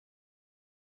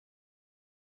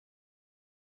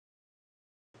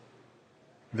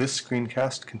This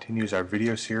screencast continues our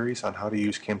video series on how to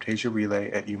use Camtasia Relay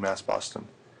at UMass Boston.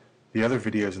 The other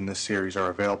videos in this series are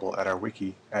available at our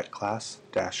wiki at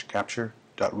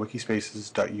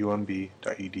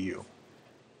class-capture.wikispaces.umb.edu.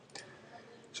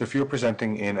 So if you're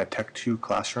presenting in a Tech 2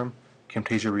 classroom,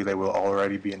 Camtasia Relay will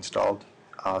already be installed,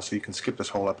 so you can skip this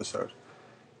whole episode.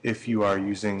 If you are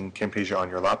using Camtasia on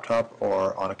your laptop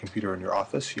or on a computer in your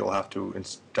office, you'll have to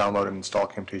download and install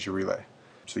Camtasia Relay.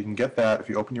 So you can get that if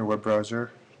you open your web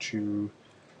browser to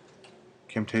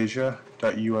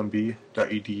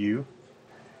camtasia.umb.edu.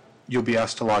 You'll be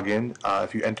asked to log in.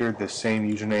 If you enter the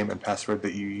same username and password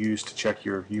that you used to check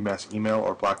your UMass email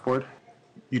or Blackboard,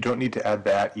 you don't need to add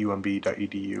the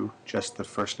 @umb.edu, just the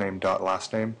first name dot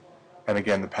last name. And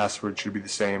again, the password should be the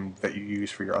same that you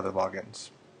use for your other logins.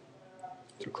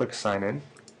 So click sign in.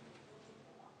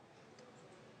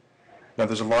 Now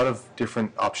there's a lot of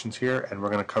different options here, and we're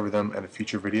going to cover them in a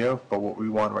future video, but what we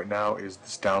want right now is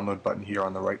this download button here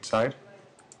on the right side.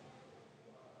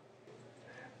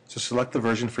 So select the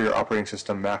version for your operating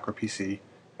system, Mac or PC,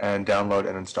 and download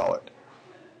and install it.